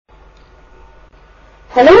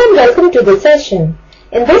Hello and welcome to this session.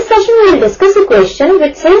 In this session we will discuss a question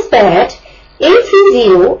which says that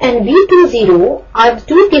A30 and B20 are the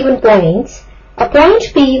two given points. A point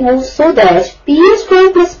P moves so that PA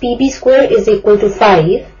square plus PB square is equal to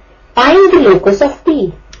 5. Find the locus of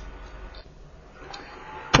P.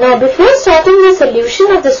 Now before starting the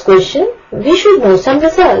solution of this question, we should know some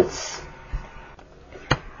results.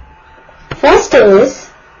 First is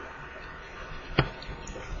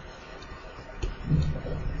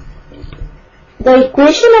the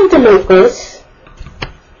equation of the locus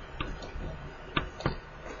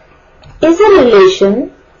is a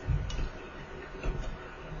relation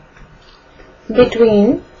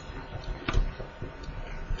between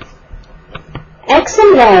x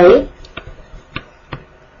and y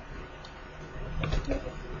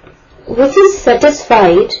which is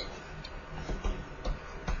satisfied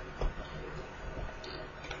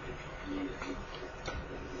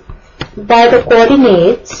by the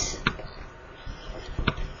coordinates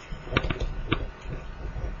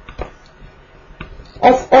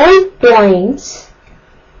of all points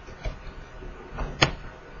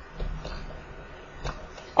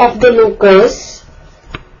of the locus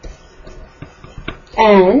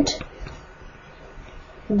and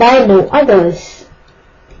by no others.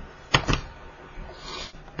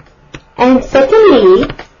 And secondly,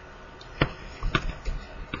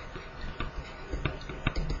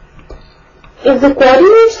 if the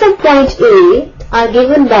coordinates of point A are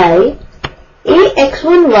given by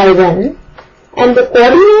ax1, y1 and the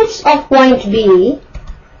coordinates of point B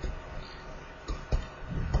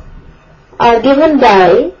are given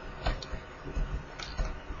by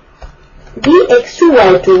bx2,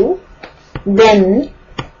 y2, then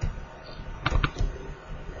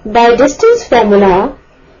by distance formula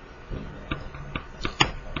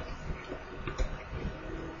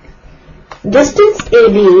distance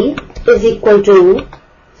AB is equal to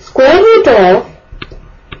square root of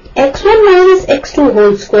x1 minus x2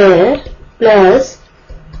 whole square plus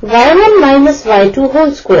y1 minus y2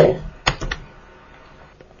 whole square.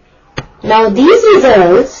 Now these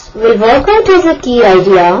results will work out as a key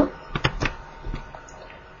idea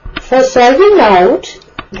for solving out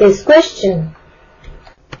this question.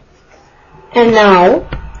 And now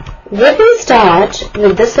we will start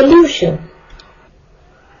with the solution.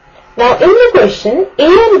 Now in the question, A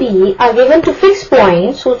and B are given to fixed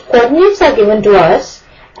points whose coordinates are given to us,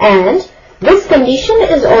 and this condition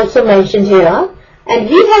is also mentioned here, and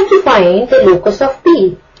we have to find the locus of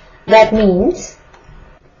P. That means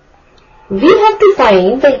we have to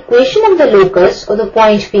find the equation of the locus of the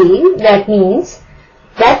point P. That means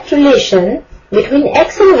that relation between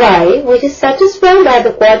x and y which is satisfied by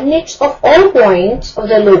the coordinates of all points of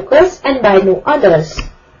the locus and by no others.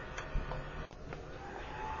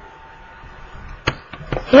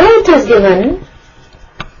 Here it is given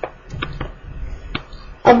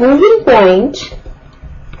a moving point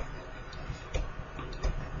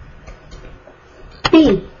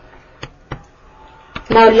P.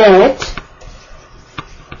 Now let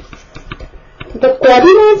the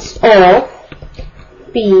coordinates of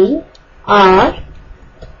P are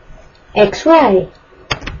xy.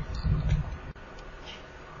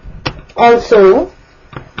 Also,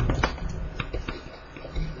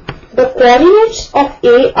 the coordinates of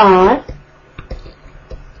A are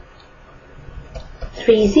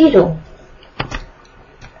 30.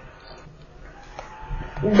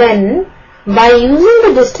 Then, by using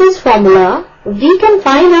the distance formula, we can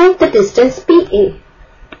find out the distance PA.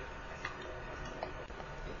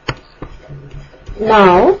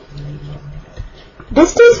 Now,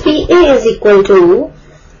 distance PA is equal to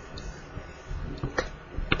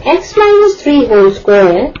x minus 3 whole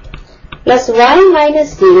square plus y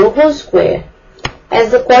minus 0 whole square,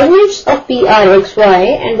 as the coordinates of P are xy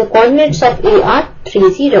and the coordinates of A are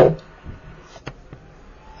 30.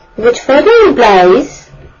 Which further implies,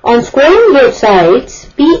 on squaring both sides,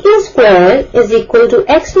 PA square is equal to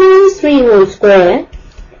x minus 3 whole square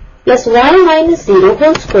plus y minus 0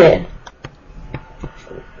 whole square.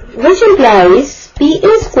 Which implies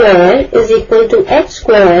PA square is equal to x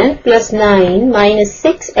square plus 9 minus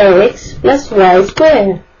 6x plus y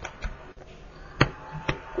square.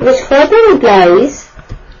 Which further implies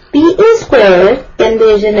PA square can be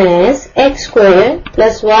written as x square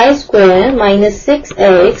plus y square minus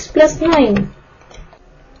 6x plus 9.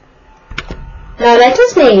 Now let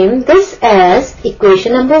us name this as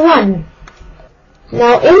equation number 1.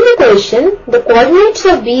 Now in the question, the coordinates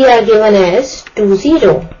of B are given as 2,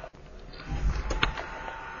 0.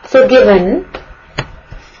 So given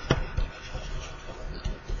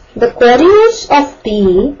the coordinates of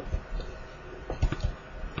P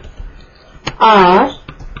are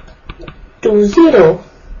 2, 2, 0.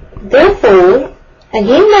 Therefore,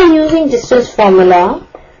 again by using distance formula,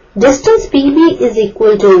 distance PB is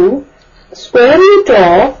equal to square root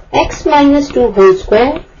of x minus 2 whole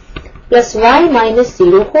square plus y minus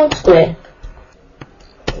 0 whole square,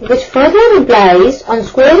 which further implies on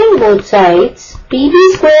squaring both sides,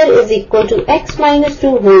 PB square is equal to x minus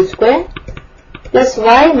 2 whole square plus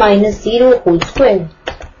y minus 0 whole square,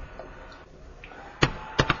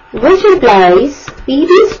 which implies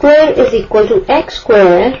PB square is equal to x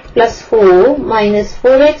square plus 4 minus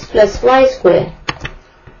 4x plus y square,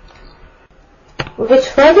 which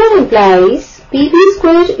further implies PB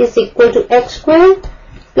square is equal to x square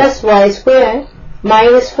plus y square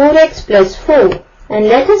minus 4x plus 4, and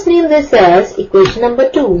let us name this as equation number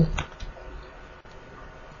 2.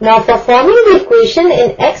 Now for forming the equation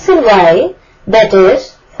in x and y, that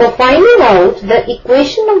is, for finding out the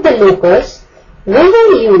equation of the locus, we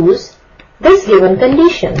will use this given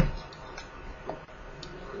condition.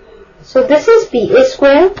 So this is PA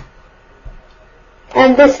square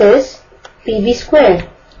and this is PB square.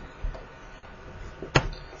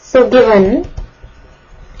 So given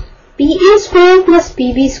PA square plus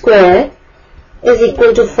PB square is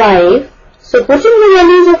equal to 5. So putting the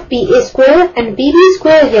values of PA square and PB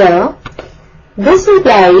square here, this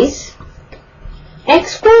implies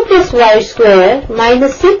x square plus y square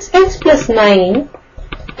minus 6x plus 9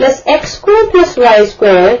 plus x square plus y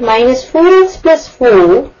square minus 4x plus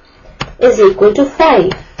 4 is equal to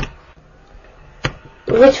 5,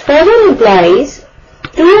 which further implies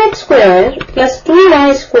 2x square plus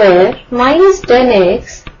 2y square minus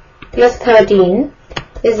 10x plus 13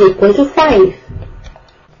 is equal to 5,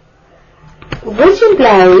 which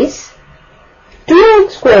implies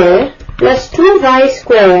 2x square plus 2y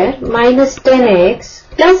square minus 10x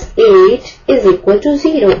plus 8 is equal to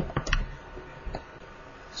 0.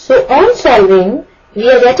 So on solving, we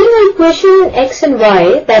are getting the equation in x and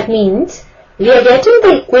y, that means we are getting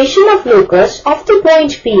the equation of locus of the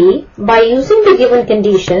point P by using the given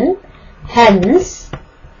condition. Hence,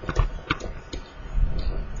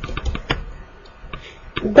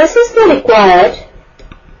 this is the required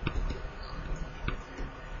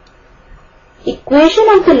equation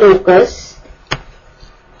of the locus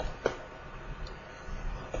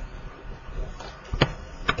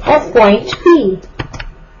of point P.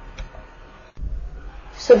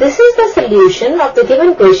 So this is the solution of the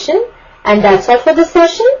given question, and that's all for the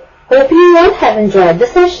session. Hope you all have enjoyed the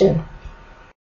session.